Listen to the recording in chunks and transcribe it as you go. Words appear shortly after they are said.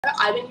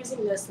I've been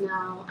using this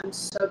now. I'm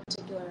so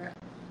particular,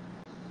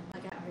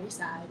 like I already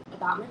said,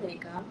 about my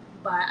makeup,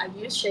 but I've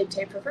used Shape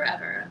Tape for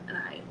forever, and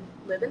I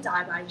live and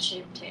die by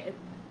Shape Tape.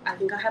 I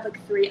think I have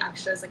like 3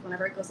 extras. Like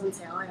whenever it goes on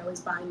sale, I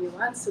always buy new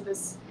ones. So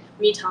this,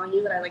 me telling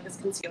you that I like this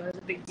concealer is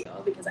a big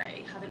deal because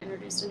I haven't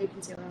introduced a new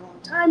concealer in a long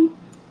time.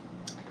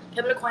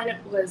 Kevyn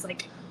Aucoin was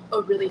like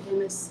a really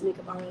famous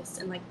makeup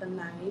artist in like the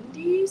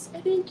 90s,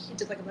 I think. He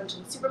did like a bunch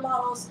of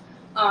supermodels,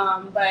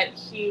 but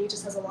he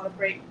just has a lot of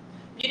great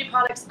beauty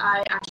products.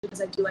 I actually,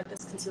 because I do like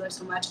this concealer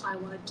so much, I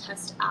want to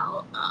test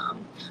out,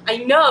 I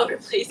know,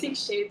 replacing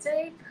Shade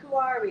Tape. Who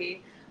are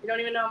we? I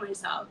don't even know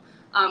myself.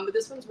 But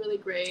this one's really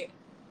great.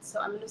 So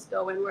I'm going to just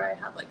go in where I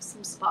have like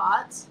some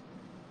spots.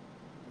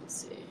 Let's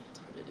see, it's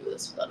hard to do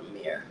this without a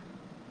mirror.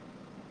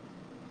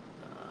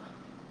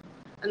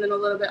 And then a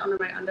little bit under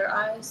my under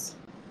eyes.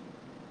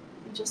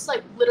 Just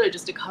like literally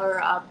just to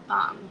cover up,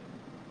 I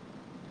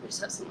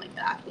just have some like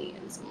acne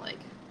and some like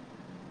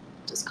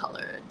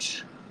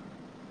discolorage.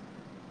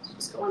 So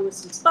just go on with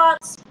some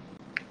spots.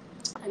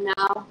 And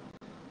now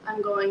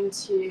I'm going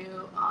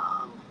to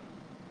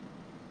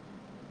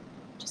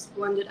just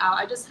blend it out.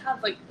 I just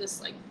have like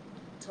this like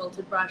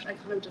tilted brush. I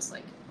kind of just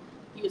like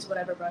use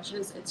whatever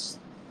brushes.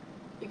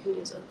 You can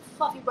use a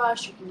fluffy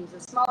brush, you can use a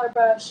smaller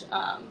brush.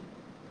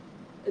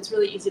 It's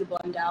really easy to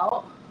blend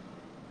out,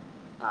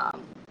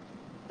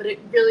 but it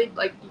really,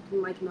 like, you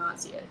can like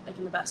not see it like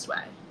in the best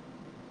way.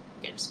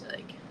 You just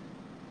like,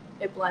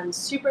 it blends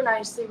super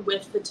nicely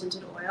with the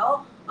tinted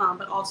oil,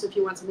 but also if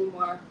you want something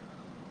more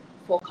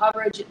full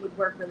coverage, it would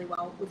work really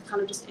well with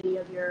kind of just any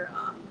of your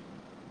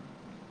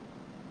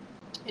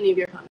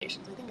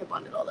foundations. I think I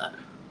blended all that.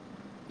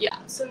 Yeah,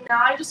 so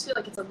now I just feel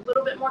like it's a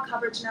little bit more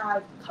coverage now.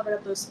 I've covered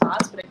up those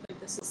spots, but I feel like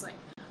this is like,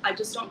 I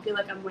just don't feel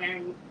like I'm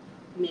wearing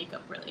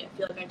makeup really. I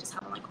feel like I just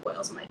have like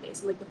oils on my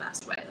face in like the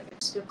best way. Like I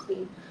just feel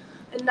clean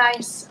and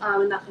nice,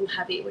 and nothing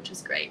heavy, which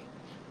is great.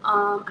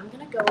 I'm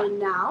gonna go in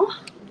now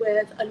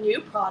with a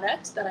new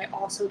product that I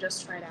also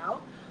just tried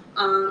out.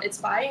 It's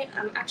by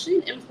actually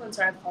an influencer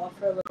I've followed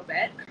for a little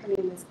bit. Her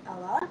name is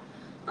Ella,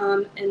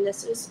 and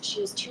she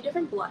has 2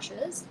 different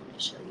blushes. Let me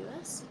show you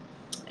this.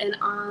 And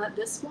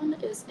this one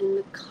is in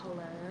the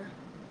color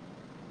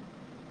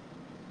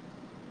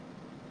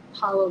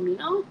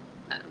Palomino.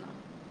 I don't know.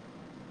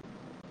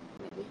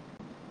 Maybe.